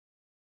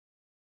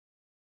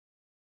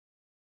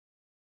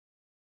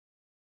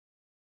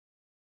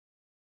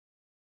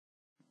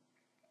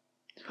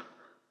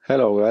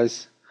Hello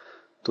guys,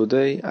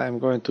 today I'm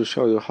going to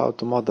show you how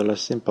to model a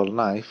simple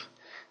knife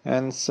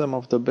and some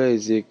of the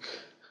basic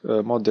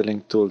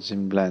modeling tools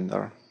in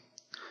Blender.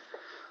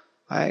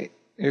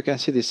 You can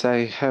see this,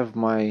 I have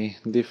my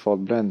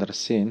default Blender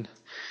scene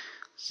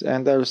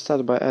and I will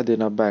start by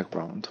adding a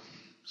background.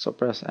 So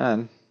press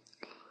N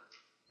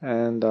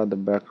and add the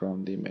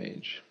background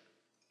image.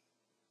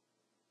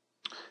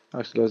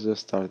 Actually let's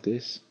just start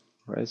this,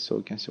 right, so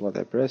you can see what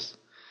I press.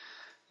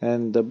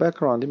 And the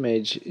background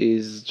image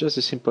is just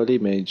a simple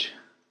image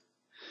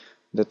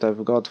that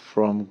I've got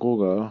from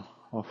Google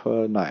of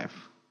a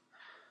knife.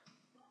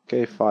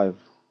 Okay, 5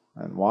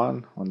 and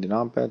 1 on the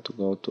numpad to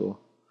go to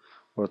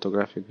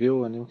orthographic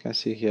view, and you can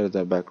see here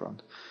the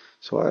background.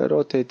 So I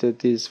rotated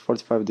this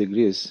 45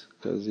 degrees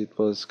because it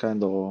was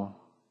kind of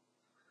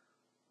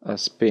a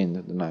spin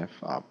the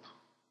knife up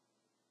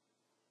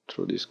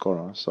through this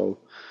corner, so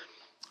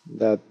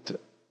that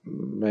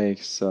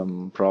makes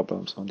some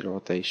problems on the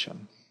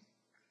rotation.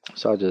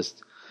 So I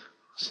just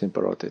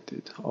simply rotate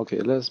it. Okay,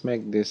 let's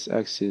make this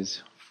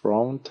axis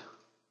front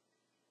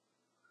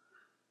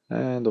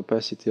and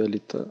opacity a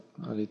little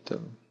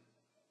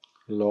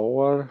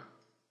lower.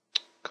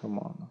 Come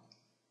on.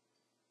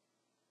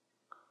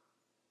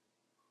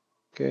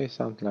 Okay,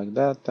 something like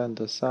that, and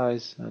the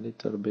size a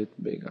little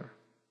bit bigger.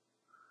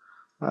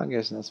 I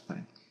guess that's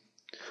fine.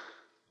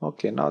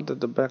 Okay, now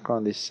that the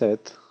background is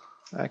set,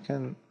 I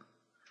can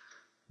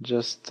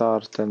just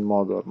start and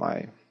model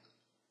my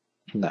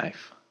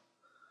knife.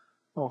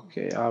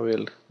 Okay, I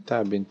will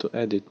tab into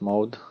edit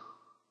mode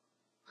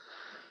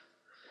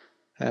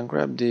and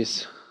grab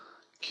this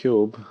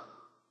cube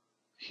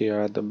here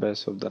at the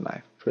base of the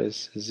knife.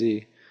 Press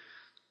Z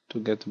to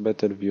get a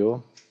better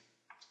view.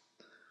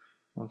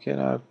 Okay,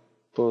 now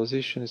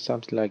position is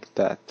something like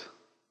that.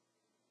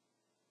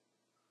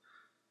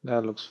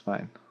 That looks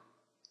fine.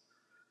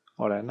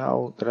 Alright,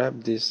 now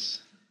grab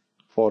these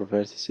 4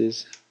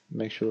 vertices.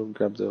 Make sure you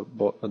grab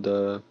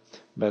the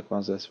back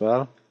ones as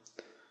well.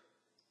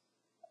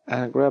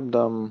 And grab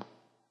them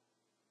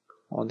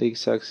on the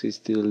x-axis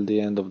till the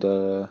end of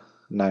the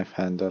knife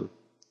handle.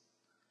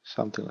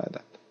 Something like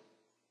that.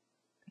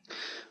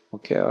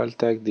 Okay, I'll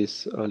take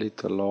this a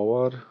little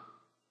lower.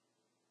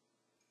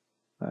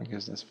 I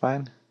guess that's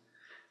fine.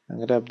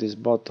 And grab this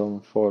bottom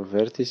 4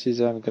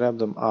 vertices and grab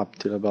them up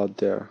till about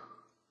there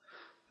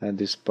at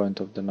this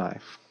point of the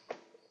knife.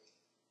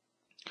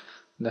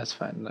 That's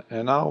fine.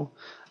 And now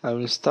I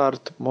will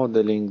start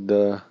modeling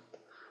the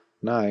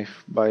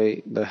knife by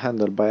the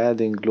handle by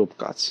adding loop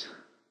cuts.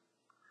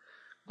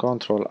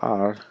 Ctrl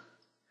R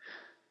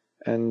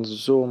and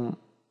zoom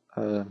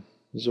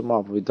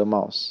up with the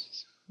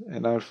mouse.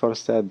 And I'll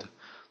first add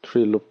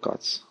 3 loop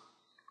cuts.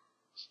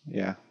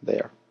 Yeah,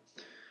 there.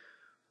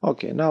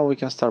 Okay, now we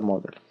can start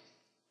model.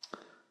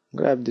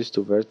 Grab these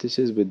 2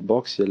 vertices with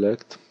box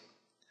select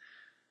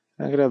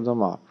and grab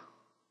them up.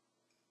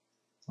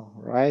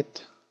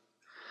 Alright.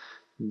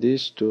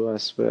 These 2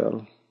 as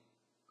well.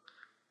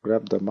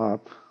 Grab them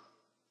up.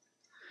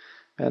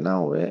 And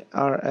now we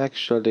are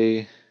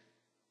actually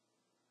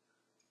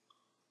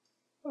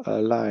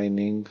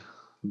aligning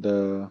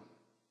the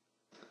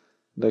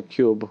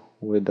cube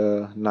with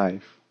the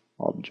knife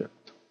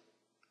object,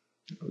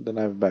 the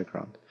knife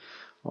background.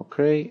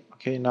 Okay,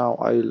 now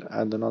I will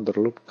add another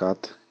loop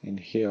cut in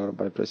here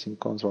by pressing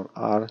Ctrl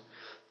R,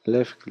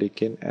 left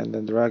clicking and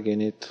then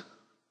dragging it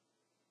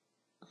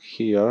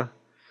here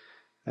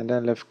and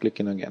then left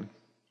clicking again.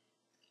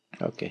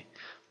 Okay,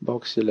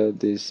 box select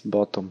these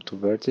bottom 2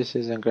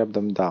 vertices and grab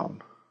them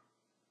down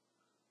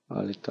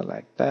a little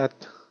like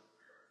that.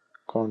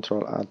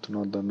 Ctrl add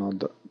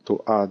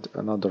to add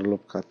another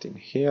loop cut in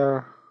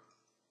here.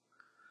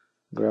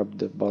 Grab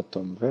the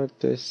bottom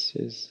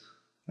vertices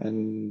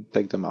and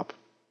take them up.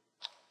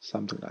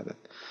 Something like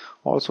that.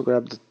 Also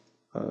grab the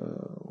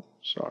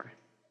sorry,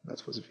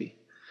 that was V.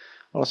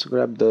 Also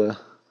grab the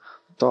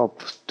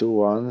top 2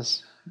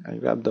 ones and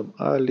grab them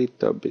a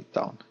little bit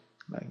down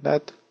like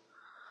that.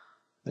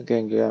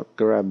 Again,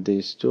 grab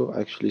these 2,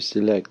 actually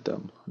select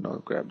them,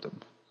 not grab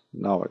them.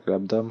 Now I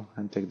grab them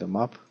and take them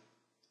up.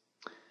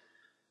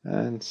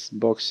 And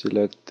box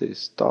select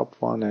this top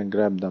one and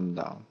grab them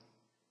down.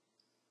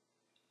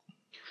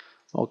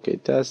 Okay,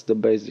 that's the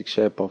basic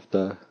shape of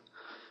the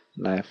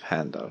knife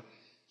handle.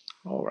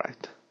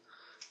 Alright,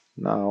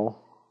 now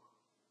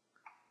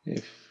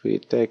if we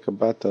take a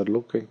better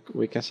look,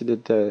 we can see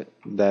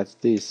that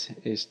this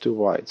is too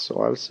wide,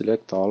 so I'll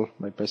select all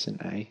by pressing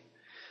A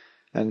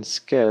and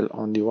scale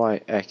on the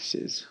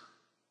y-axis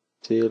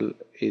till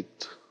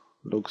it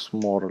looks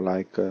more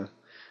like a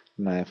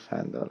knife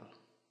handle.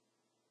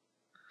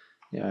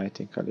 Yeah, I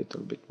think a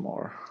little bit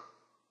more.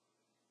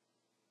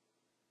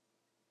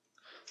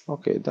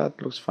 Okay,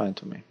 that looks fine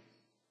to me.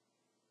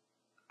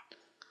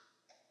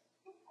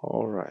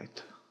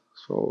 Alright,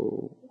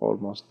 so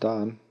almost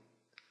done.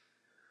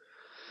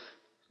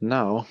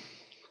 Now,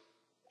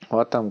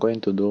 what I'm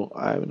going to do,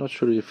 I'm not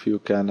sure if you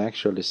can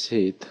actually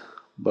see it,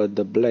 but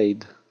the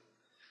blade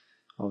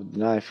of the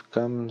knife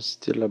comes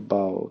till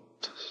about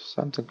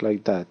something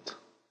like that.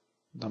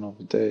 I don't know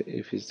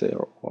if it's there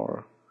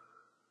or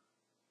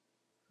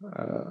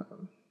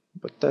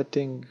but I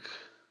think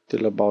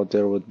till about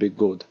there would be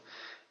good.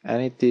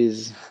 And it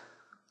is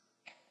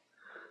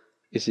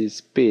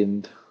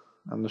pinned.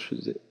 I'm not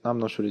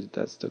sure if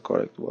that's the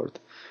correct word.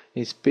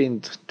 It's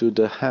pinned to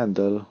the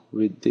handle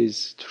with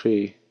these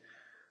three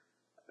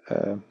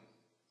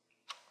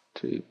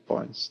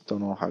points.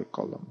 Don't know how you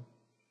call them.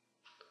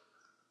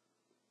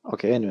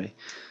 Okay, anyway,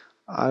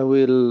 I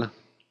will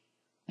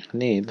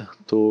need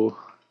to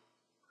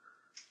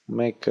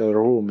make a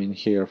room in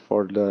here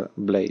for the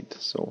blade.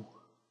 So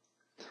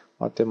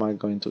what am I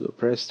going to do?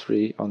 Press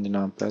 3 on the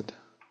numpad.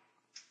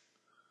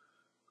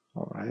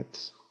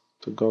 Alright,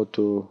 to go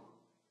to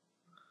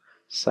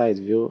side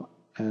view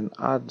and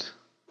add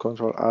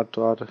Ctrl R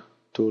to add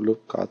 2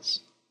 loop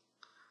cuts.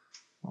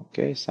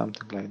 Okay,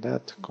 something like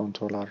that.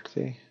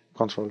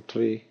 Ctrl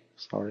 3,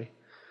 sorry.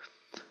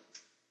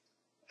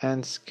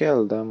 And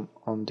scale them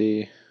on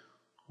the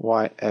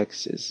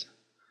y-axis.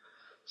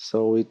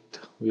 So it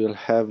will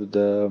have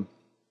the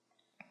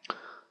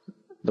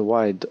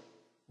wide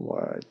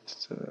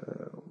width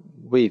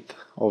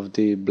of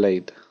the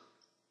blade.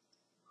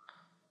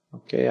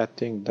 Okay, I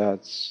think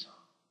that's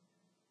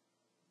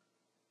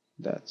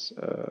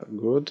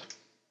good.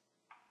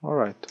 All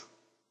right.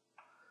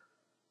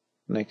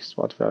 Next,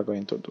 what we are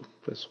going to do?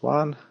 Press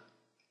 1,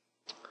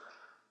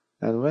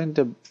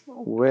 and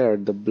where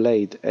the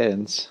blade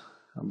ends,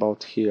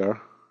 about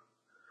here,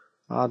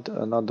 add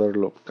another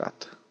loop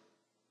cut.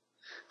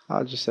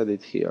 I'll just add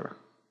it here.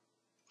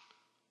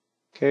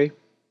 Okay.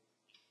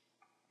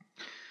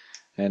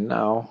 And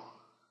now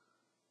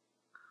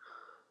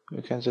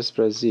you can just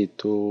press Z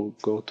to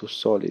go to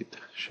solid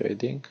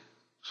shading,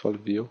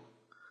 solid view,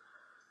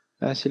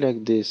 and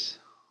select these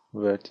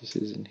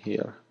vertices in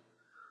here.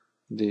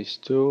 These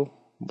two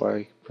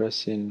by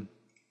pressing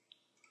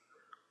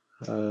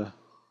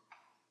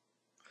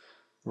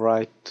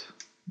right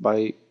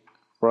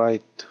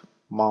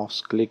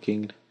mouse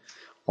clicking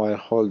while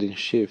holding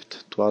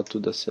shift to add to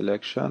the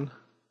selection,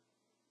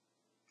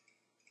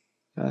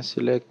 and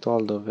select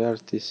all the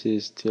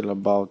vertices till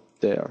about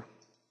there.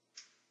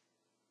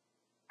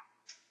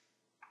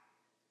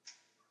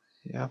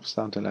 Yep,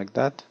 something like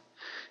that.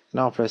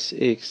 Now press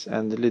X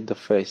and delete the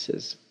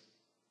faces.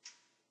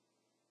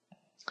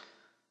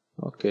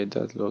 Okay,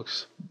 that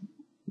looks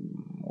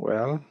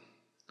well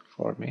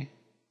for me.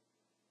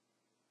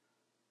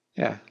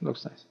 Yeah,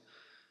 looks nice.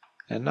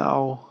 And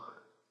now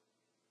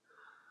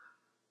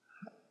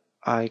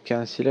I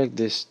can select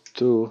these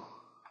two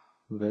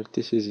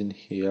vertices in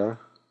here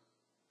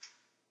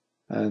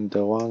and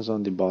the ones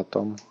on the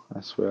bottom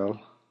as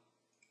well,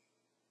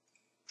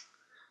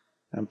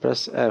 and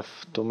press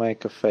F to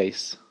make a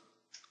face.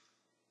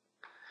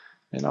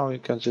 And now you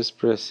can just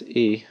press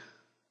E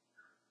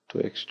to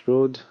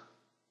extrude,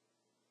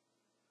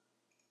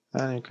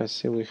 and you can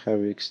see we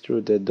have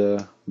extruded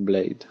the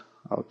blade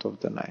out of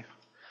the knife.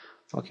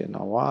 Okay,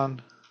 now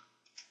one,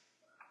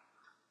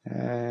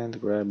 and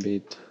grab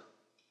it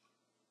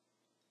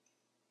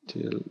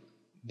till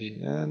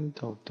the end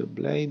of the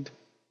blade,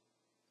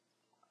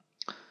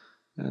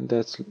 and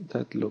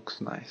that looks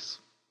nice.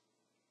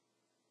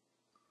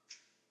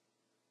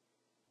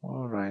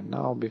 Alright,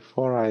 now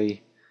before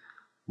I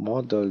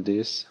model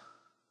this,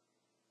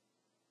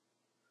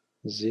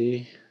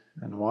 Z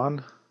and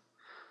 1,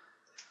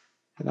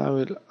 and I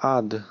will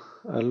add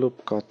a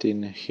loop cut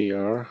in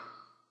here,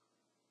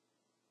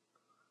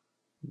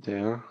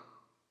 there.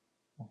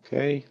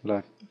 Okay,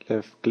 left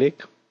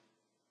click.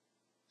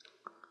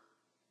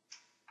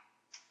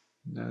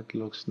 That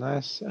looks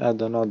nice.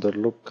 Add another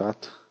loop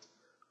cut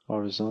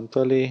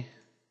horizontally,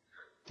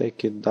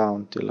 take it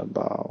down till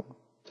about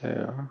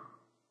there.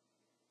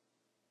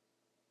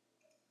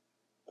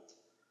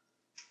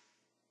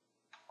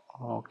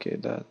 Okay,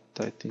 that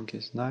I think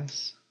is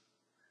nice.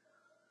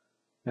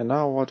 And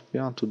now what we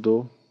want to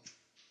do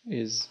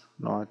is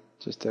not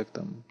just take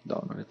them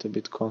down a little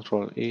bit,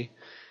 Ctrl E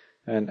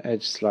and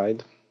edge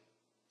slide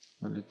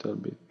a little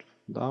bit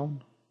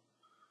down.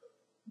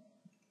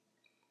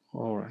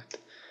 Alright,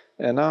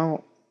 and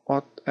now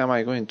what am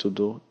I going to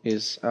do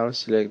is I'll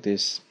select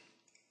these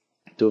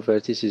two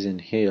vertices in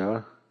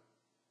here,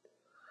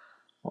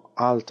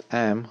 Alt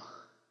M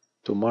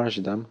to merge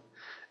them,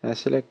 and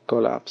select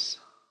collapse.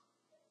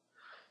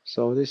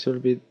 So this will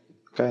be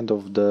kind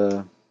of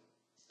the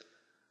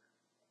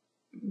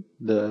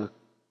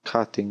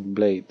cutting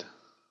blade,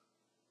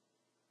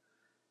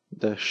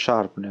 the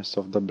sharpness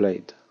of the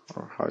blade,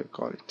 or how you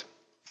call it.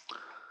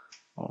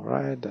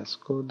 Alright, that's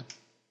good.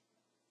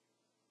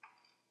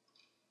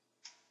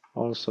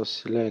 Also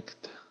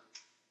select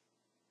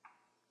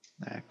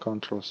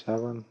Ctrl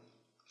 7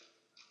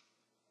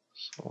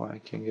 so I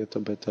can get a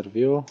better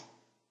view.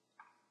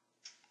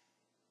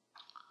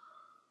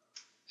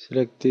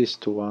 Select these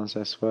two ones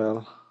as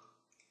well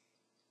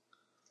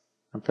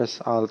and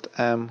press Alt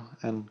M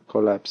and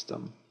collapse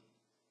them.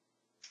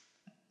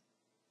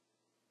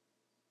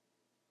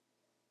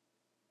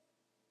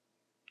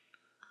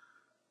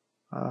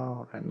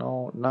 Alright,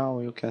 now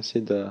you can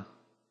see the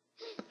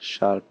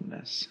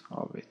sharpness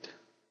of it.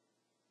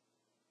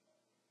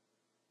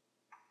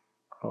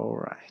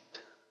 Alright,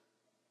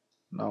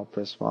 Now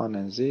press 1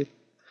 and Z,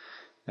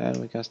 and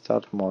we can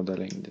start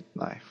modeling the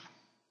knife.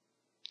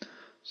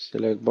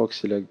 Select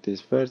box, select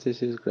these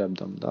vertices, grab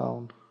them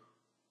down.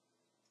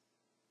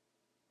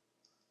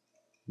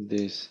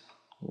 These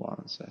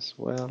ones as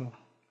well,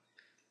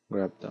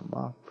 grab them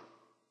up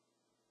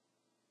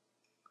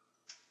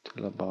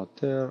till about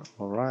there.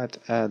 Alright,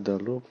 add the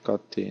loop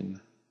cut in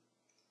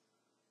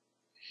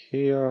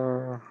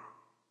here.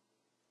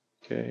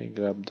 Okay,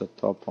 grab the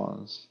top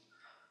ones.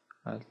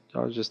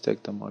 I'll just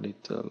take them a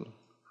little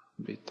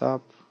bit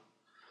up.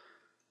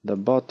 The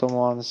bottom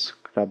ones,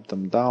 grab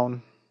them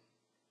down.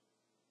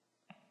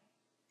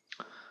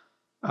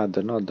 Add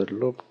another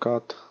loop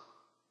cut.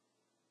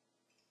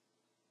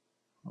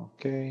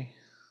 Okay,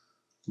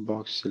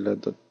 box,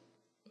 select the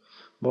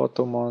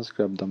bottom ones,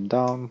 grab them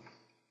down.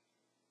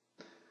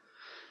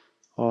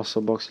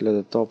 Also box,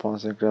 select the top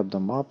ones and grab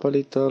them up a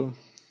little.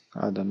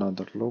 Add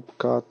another loop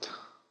cut.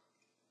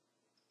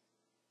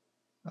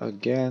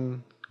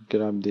 Again,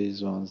 grab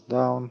these ones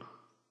down.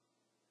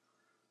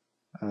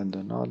 Add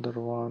another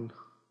one.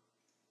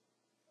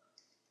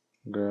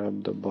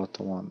 Grab the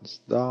bottom ones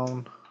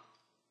down.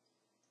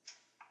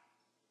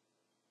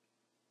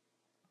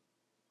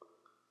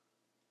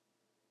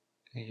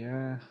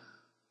 Yeah,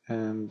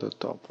 and the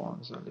top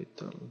ones a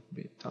little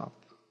bit up.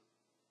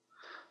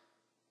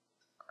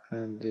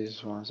 And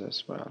these ones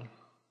as well.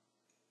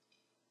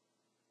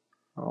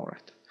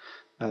 Alright,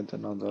 add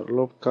another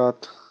loop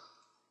cut.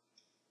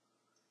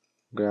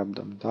 Grab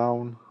them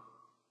down.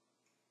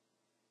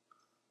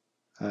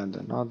 Add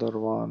another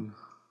one.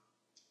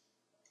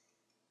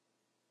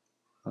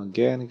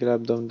 Again,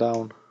 grab them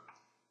down.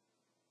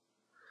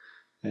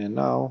 And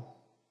now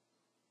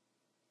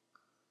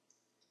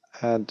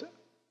add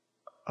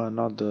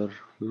another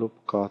loop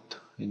cut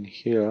in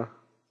here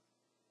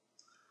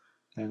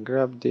and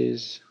grab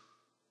these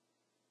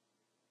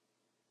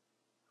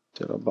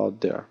till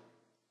about there.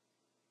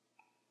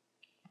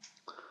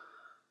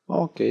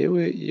 Okay,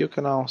 you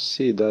can now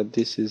see that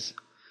this is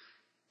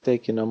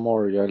taking a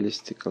more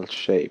realistic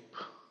shape.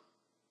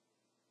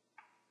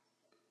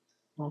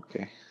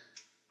 Okay.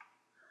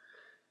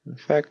 In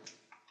fact,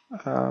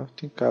 I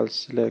think I'll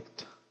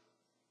select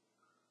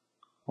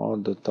all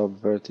the top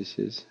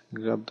vertices,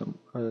 grab them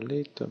a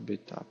little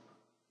bit up.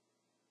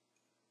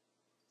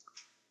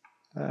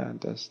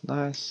 And that's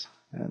nice.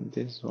 And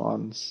these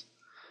ones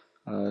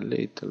a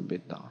little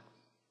bit down.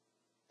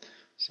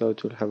 So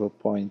it will have a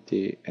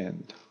pointy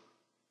end.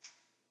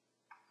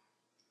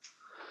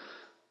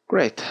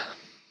 Great.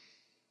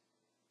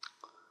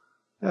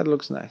 That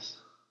looks nice.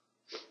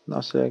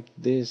 Now select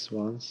these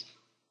ones.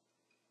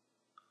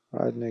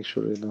 Right, make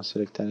sure you don't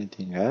select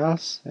anything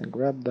else and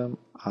grab them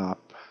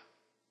up.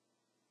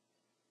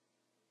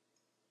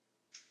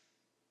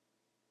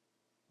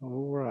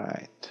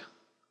 Alright.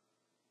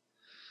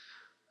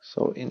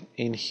 So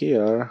in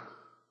here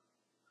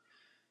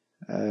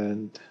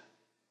and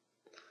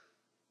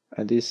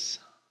at this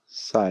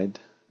side,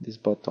 this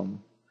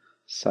bottom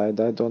side,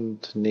 I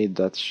don't need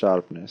that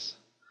sharpness.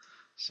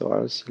 So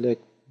I'll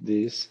select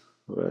this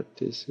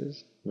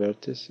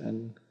vertex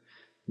and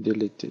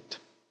delete it.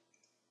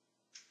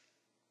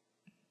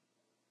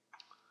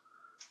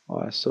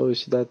 Oh, so you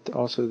see that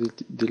also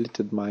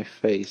deleted my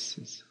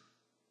faces.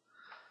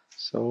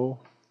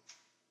 So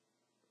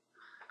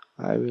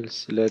I will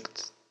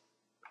select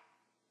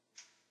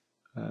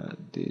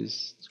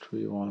these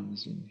three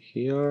ones in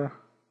here.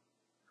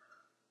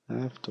 I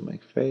have to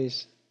make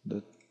face,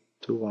 the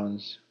two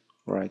ones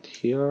right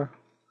here,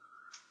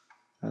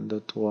 and the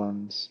two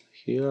ones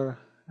here.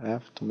 I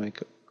have to make,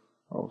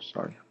 oh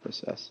sorry,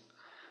 press S.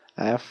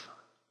 F.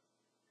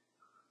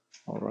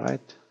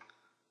 Alright.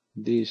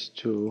 These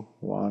two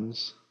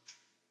ones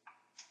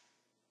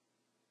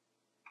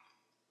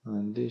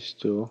and these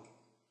two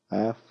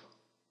F,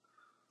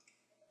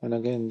 and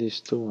again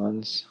these two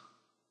ones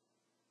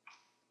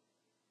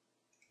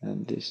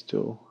and these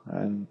two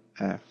and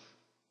F,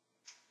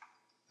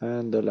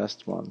 and the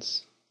last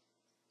ones.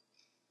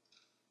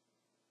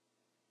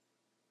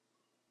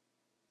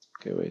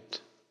 Okay, wait.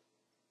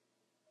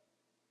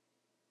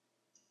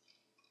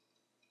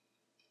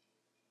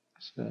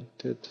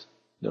 Selected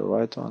the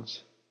right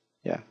ones.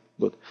 Yeah,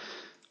 good.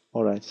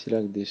 Alright,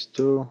 select these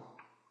two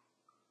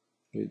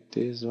with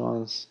these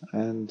ones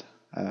and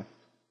F.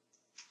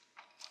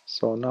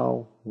 So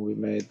now we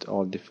made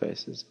all the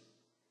faces.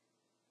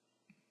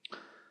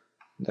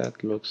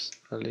 That looks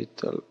a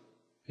little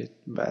bit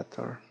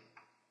better.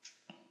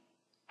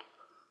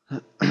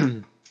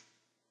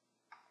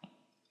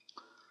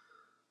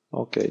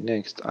 Okay,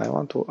 next I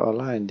want to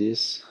align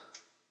this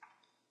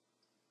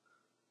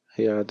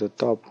here at the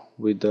top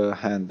with the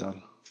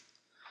handle.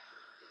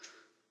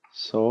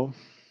 So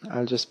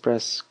I'll just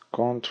press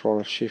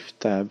Ctrl Shift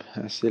Tab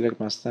and select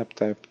my snap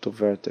type to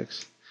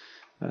vertex.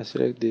 I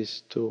select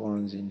these two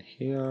ones in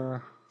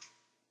here.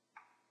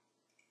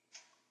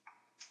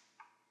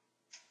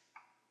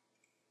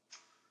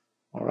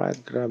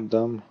 Alright, grab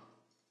them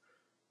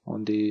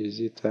on the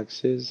Z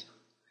axis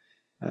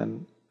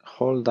and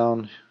hold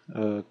down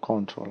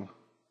Ctrl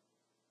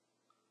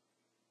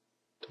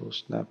to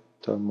snap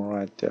them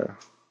right there.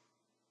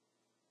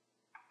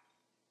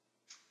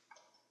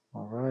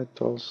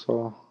 Alright,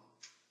 also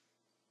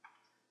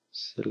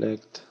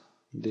select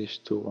these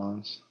two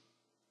ones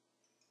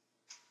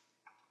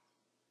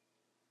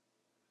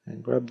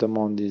and grab them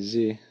on the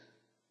Z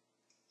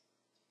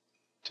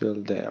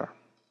till there.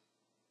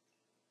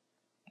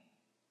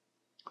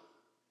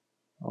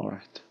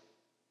 Alright.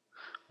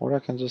 Or I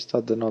can just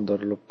add another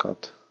loop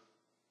cut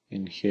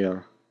in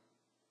here.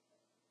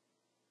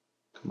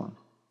 Come on.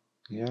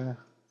 Yeah.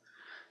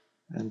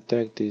 And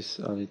take this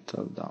a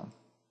little down.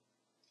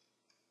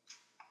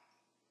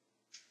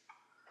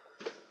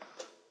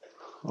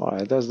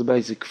 Alright, that's the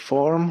basic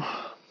form.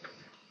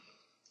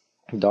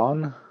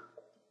 Done.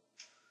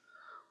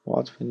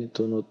 What we need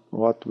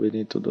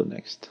to do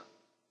next?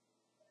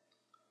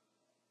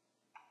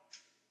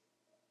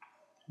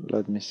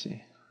 Let me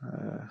see.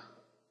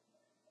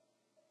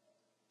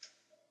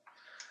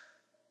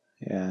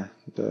 Yeah,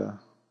 the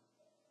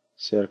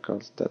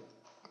circles are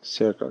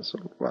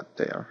what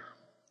they are.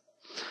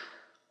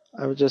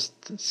 I will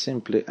just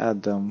simply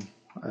add them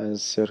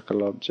as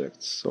circle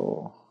objects.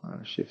 So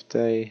Shift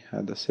A,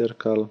 add a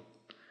circle,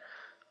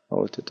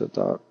 rotate it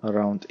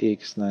around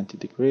X 90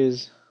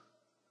 degrees,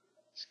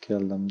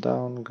 scale them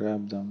down,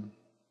 grab them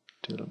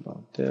till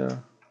about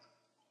there.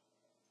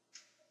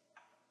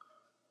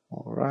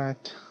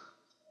 Alright.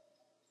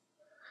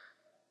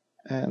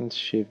 And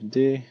Shift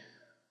D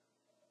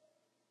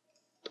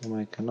to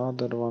make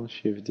another one,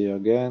 Shift D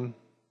again.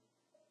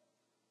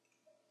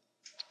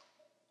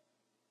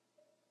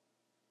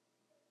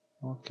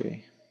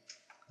 Okay,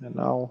 and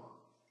now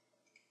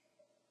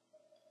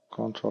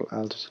Ctrl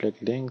L to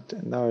select linked,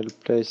 and now I'll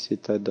place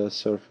it at the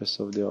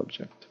surface of the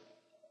object.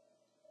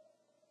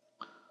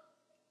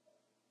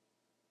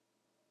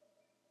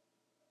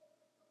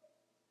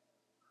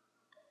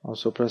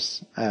 Also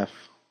press F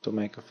to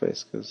make a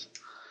face because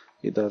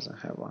it doesn't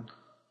have one.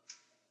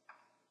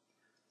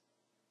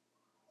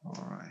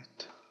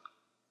 Alright,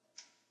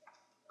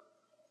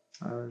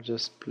 I'll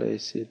just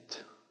place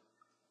it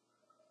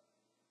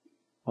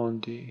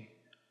on the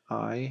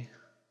eye,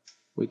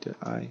 with the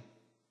eye.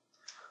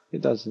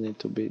 It doesn't need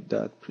to be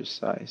that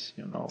precise,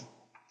 you know.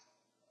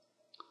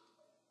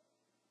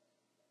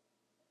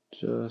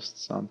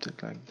 Just something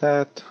like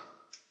that.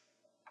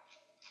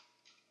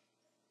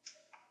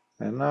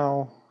 And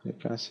now you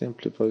can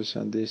simply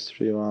position these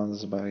three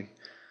ones by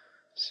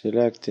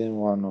selecting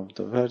one of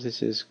the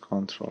vertices,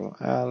 Ctrl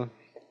L,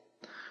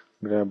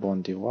 grab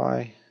on the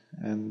Y,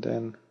 and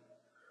then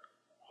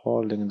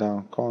holding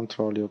down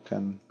Ctrl you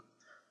can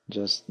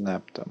just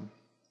snap them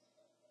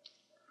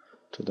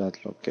to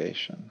that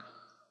location.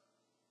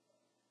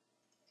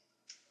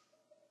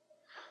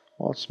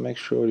 Also make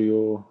sure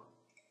you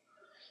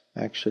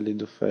actually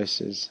do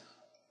faces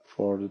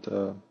for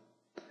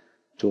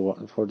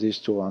these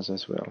two ones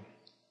as well.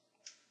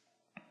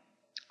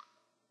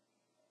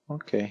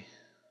 Okay,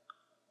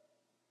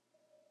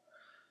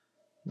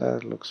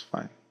 that looks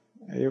fine.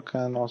 You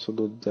can also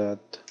do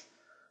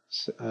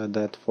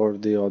that for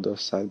the other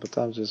side, but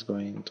I'm just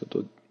going to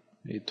do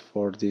it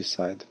for this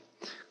side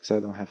because I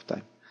don't have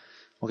time.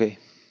 Okay,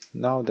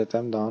 now that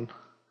I'm done,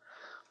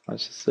 I'll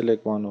just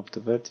select one of the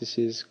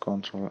vertices,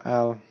 Ctrl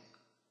L.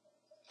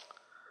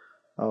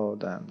 Oh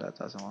damn, that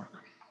doesn't work.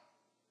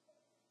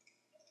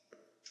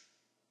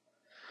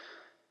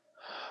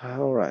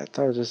 Alright,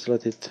 I'll just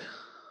let it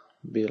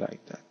be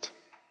like that.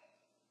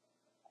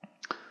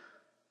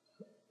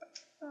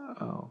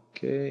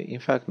 Okay, in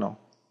fact no.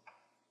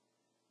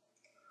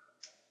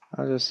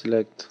 I'll just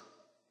select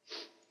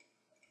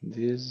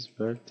these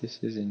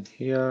vertices in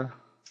here.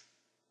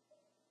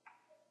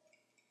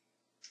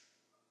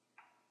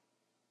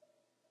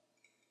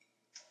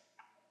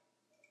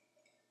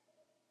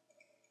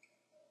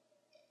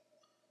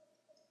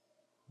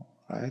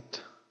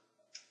 Right,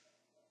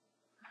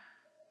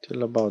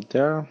 till about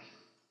there,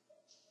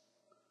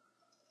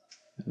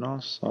 and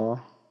also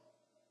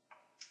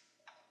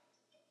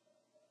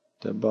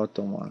the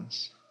bottom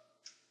ones.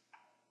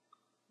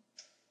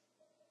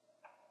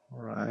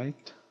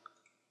 Right,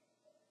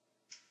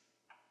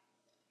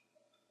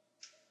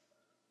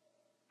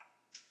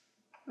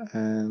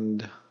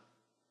 and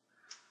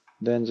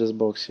then just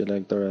box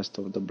select the rest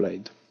of the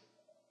blade.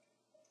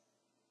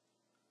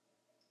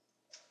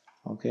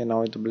 Okay,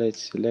 now with the blade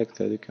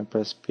selected, you can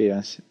press P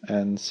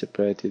and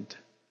separate it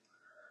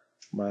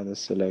by the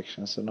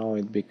selection. So now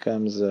it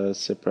becomes a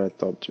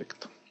separate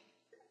object.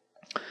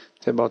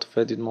 Tab out of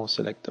edit mode,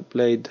 select the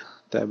blade,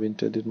 tab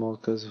into edit mode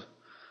because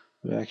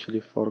we actually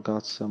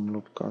forgot some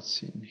loop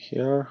cuts in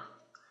here.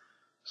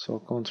 So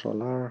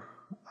Ctrl R,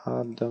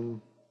 add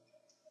them,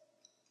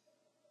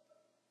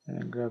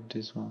 and grab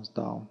these ones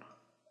down.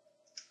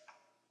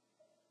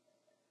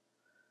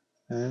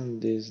 And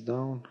this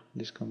down,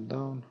 this come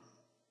down.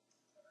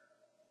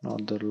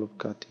 Another loop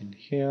cut in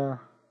here.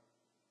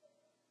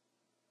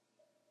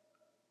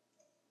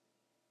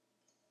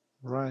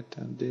 Right,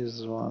 and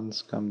these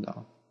ones come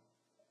down.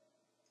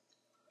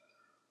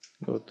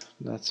 Good,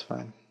 that's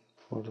fine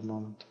for the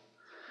moment.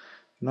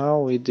 Now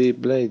with the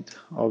blade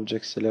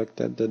object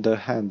selected, the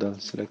handle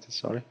selected,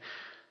 sorry,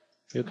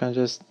 you can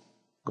just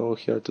go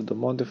here to the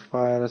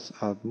modifiers,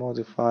 add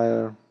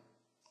modifier,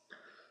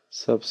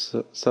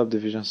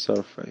 subdivision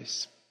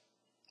surface.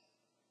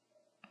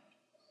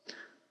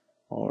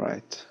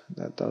 Alright,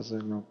 that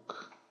doesn't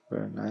look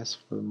very nice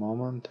for the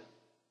moment.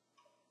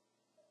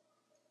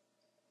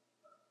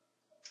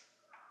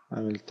 I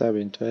will tab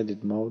into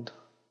edit mode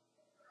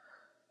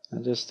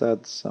and just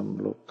add some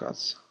loop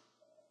cuts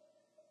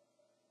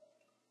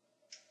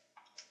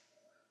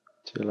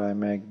till I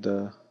make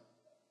the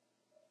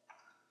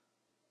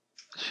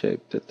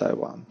shape that I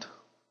want.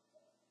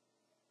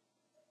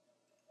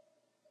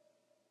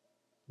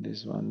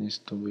 This one needs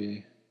to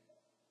be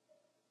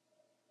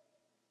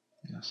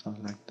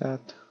something like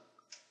that.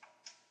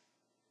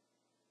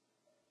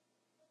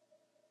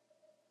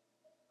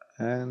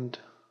 And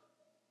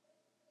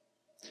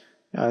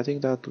yeah, I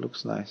think that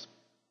looks nice.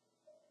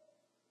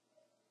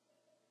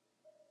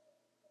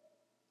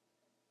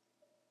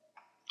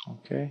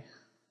 Okay,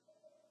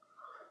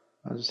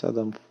 I'll just add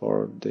them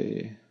for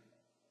the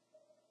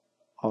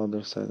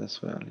other side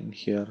as well in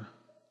here.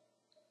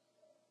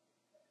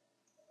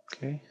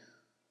 Okay,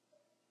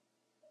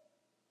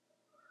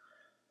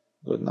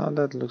 good, now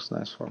that looks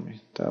nice for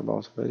me. Tab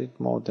out of edit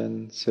mode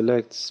and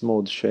select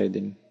smooth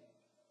shading.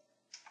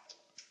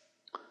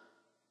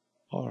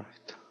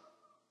 Alright,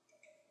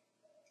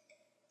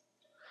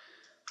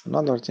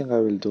 another thing I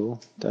will do,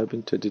 tab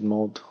into edit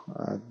mode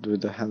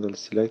with the handle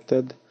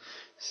selected,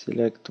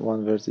 select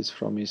one vertex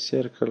from each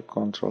circle,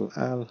 Ctrl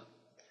L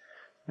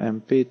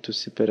and P to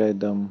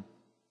separate them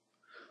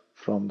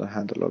from the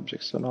handle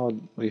object. So now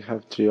we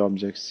have 3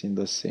 objects in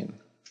the scene.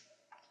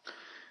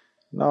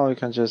 Now you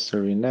can just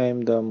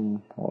rename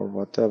them or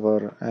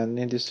whatever, and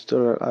in this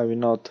tutorial I will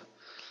not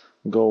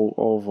go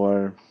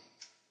over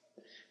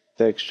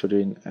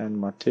texturing and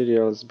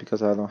materials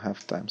because I don't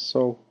have time.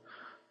 So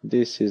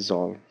this is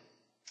all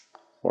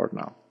for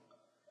now.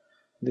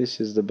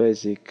 This is the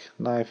basic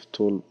knife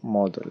tool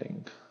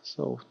modeling.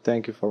 So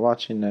thank you for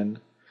watching and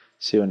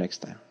see you next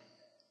time.